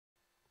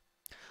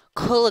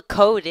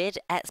Color-coded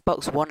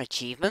Xbox One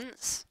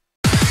achievements.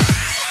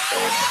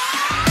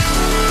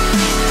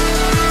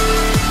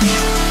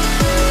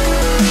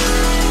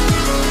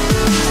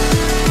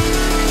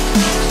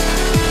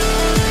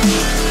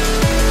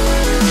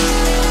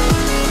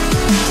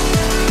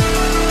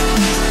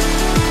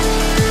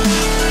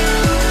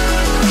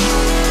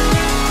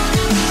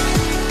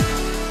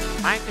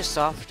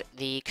 Microsoft,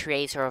 the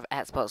creator of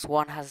Xbox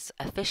One, has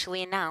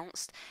officially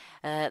announced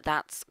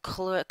that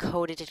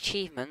color-coded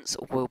achievements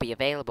will be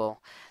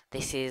available.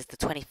 This is the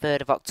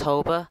 23rd of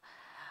October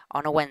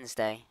on a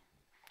Wednesday.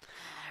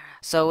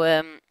 So,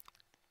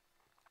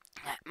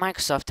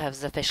 Microsoft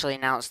has officially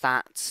announced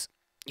that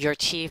your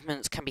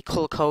achievements can be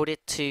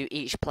color-coded to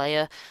each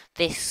player.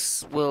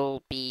 This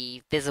will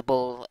be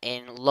visible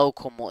in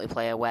local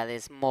multiplayer where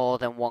there's more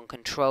than one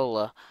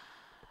controller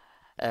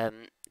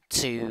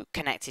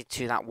connected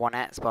to that one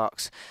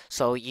Xbox.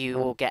 So you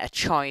will get a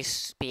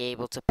choice, be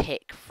able to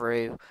pick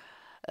through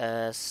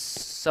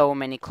so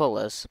many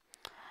colours,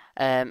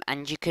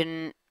 and you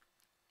can.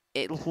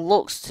 It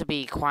looks to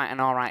be quite an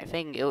alright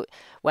thing.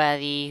 Where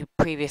the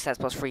previous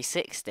Xbox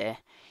 360,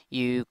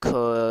 you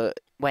could,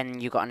 when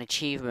you got an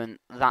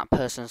achievement, that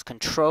person's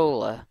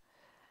controller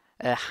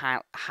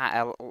had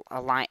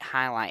a light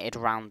highlighted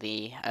around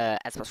the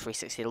Xbox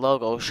 360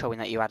 logo, showing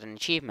that you had an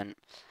achievement.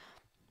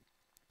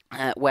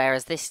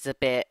 Whereas this is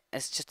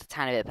it's just a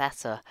tiny bit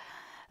better.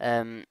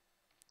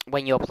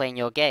 When you're playing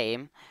your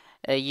game,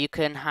 you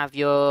can have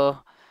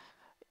your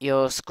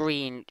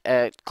screen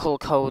color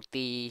code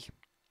the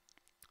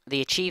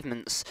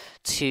achievements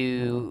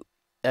to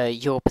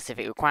your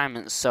specific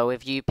requirements. So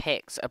if you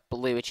picked a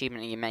blue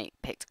achievement and your mate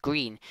picked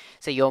green,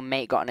 so your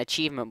mate got an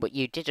achievement but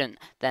you didn't,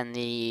 then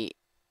the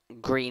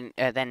green,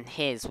 then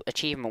his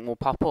achievement will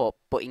pop up,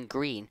 but in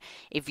green.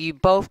 If you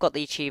both got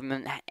the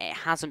achievement, it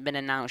hasn't been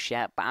announced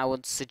yet, but I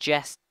would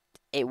suggest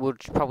it would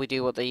probably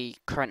do what the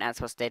current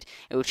Xbox did.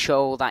 It would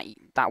show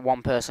that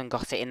one person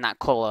got it in that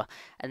colour,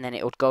 and then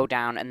it would go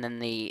down, and then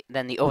the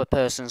other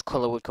person's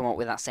colour would come up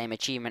with that same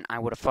achievement, I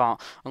would have thought,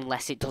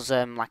 unless it does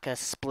like a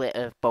split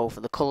of both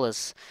of the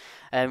colours.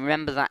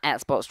 Remember that the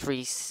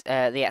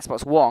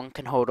Xbox One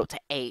can hold up to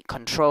 8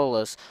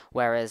 controllers,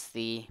 whereas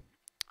the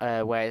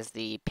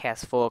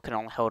PS4 can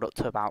only hold up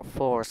to about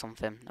 4 or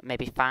something,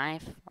 maybe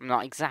 5. I'm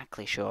not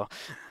exactly sure.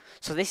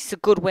 So this is a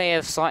good way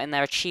of sorting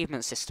their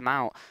achievement system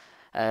out.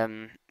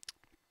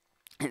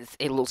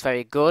 It looks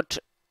very good.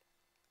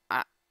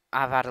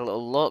 I've had a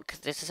little look.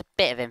 This is a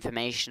bit of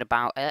information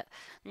about it.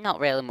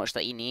 Not really much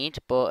that you need,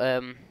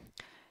 but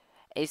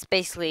it's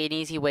basically an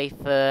easy way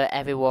for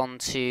everyone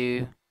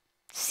to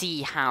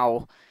see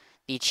how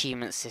the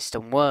achievement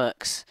system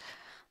works.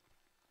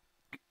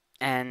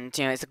 And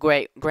it's a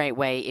great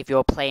way if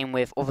you're playing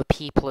with other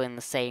people in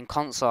the same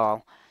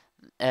console.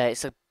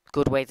 It's a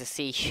good way to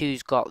see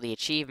who's got the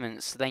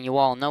achievements. Then you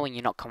all know and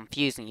you're not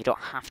confused, and you don't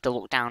have to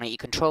look down at your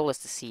controllers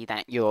to see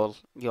that you're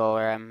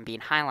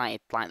being highlighted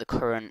like the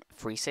current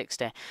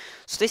 360.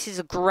 So this is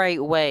a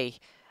great way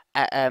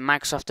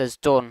Microsoft has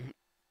done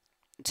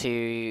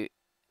to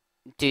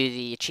do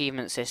the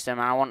achievement system.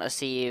 And I want to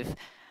see if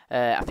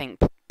I think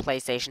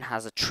PlayStation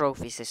has a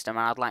trophy system,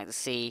 and I'd like to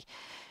see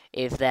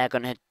if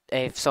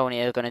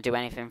Sony are gonna do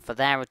anything for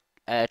their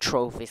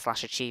trophy /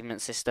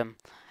 achievement system.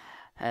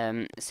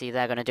 See if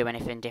they're gonna do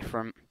anything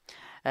different.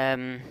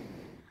 So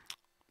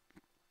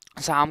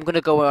I'm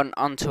gonna go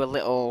onto a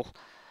little.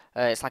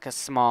 It's like a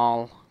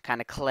small kind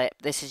of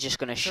clip. This is just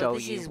gonna show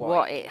you. This is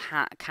what it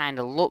kind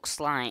of looks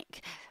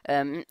like.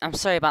 I'm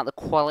sorry about the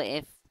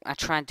quality. I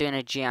tried doing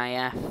a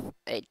GIF.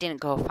 It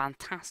didn't go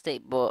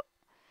fantastic, but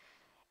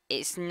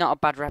it's not a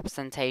bad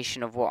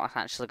representation of what's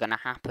actually gonna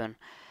happen.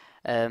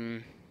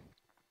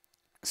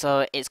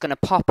 So it's going to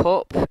pop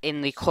up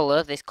in the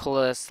colour. This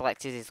colour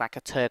selected is like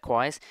a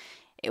turquoise.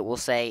 It will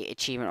say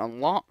achievement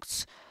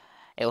unlocked.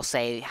 It will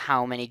say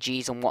how many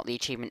Gs and what the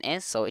achievement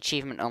is. So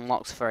achievement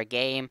unlocked for a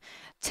game,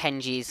 10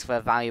 Gs for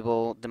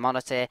valuable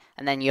commodity,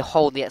 and then you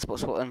hold the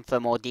Xbox button for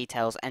more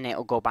details and it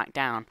will go back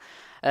down.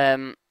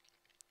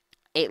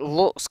 It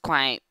looks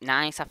quite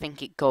nice. I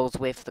think it goes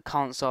with the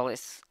console.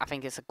 I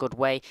think it's a good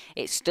way.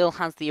 It still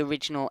has the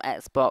original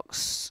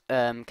Xbox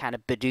kind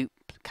of Badoop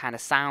kind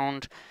of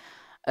sound.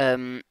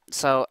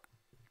 So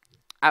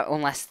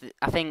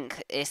I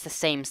think it's the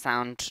same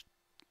sound,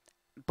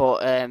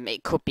 but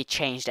it could be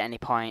changed at any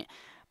point.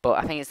 But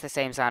I think it's the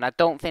same sound. I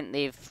don't think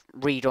they've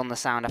redone the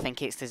sound. I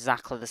think it's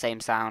exactly the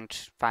same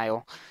sound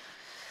file.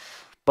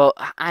 But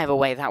either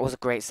way, that was a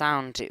great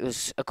sound. It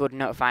was a good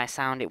notify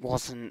sound. It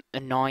wasn't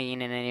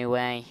annoying in any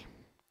way.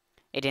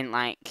 It didn't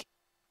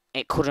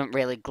it couldn't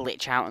really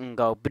glitch out and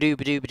go badoo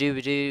badoo badoo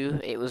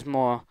badoo. It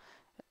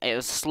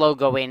was slow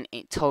going.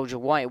 It told you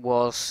what it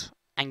was,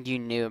 and you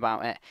knew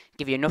about it.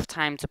 Give you enough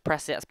time to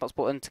press the Xbox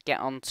button to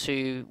get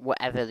onto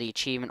whatever the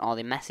achievement or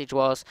the message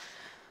was.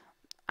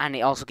 And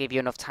it also gave you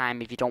enough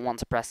time if you don't want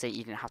to press it,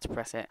 you didn't have to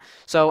press it.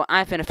 So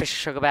I've been Official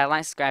Sugar Bear.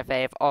 Like, subscribe,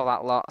 fave, all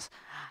that lot.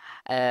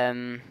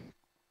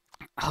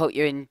 I hope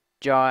you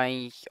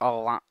enjoy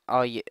all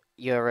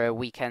your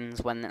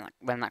weekends when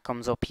that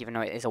comes up, even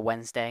though it is a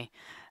Wednesday.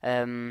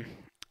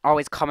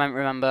 Always comment,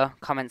 remember,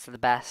 comments are the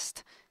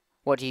best.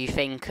 What do you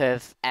think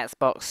of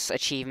Xbox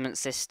achievement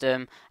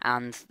system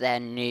and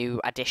their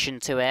new addition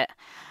to it?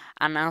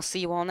 And I'll see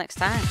you all next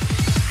time.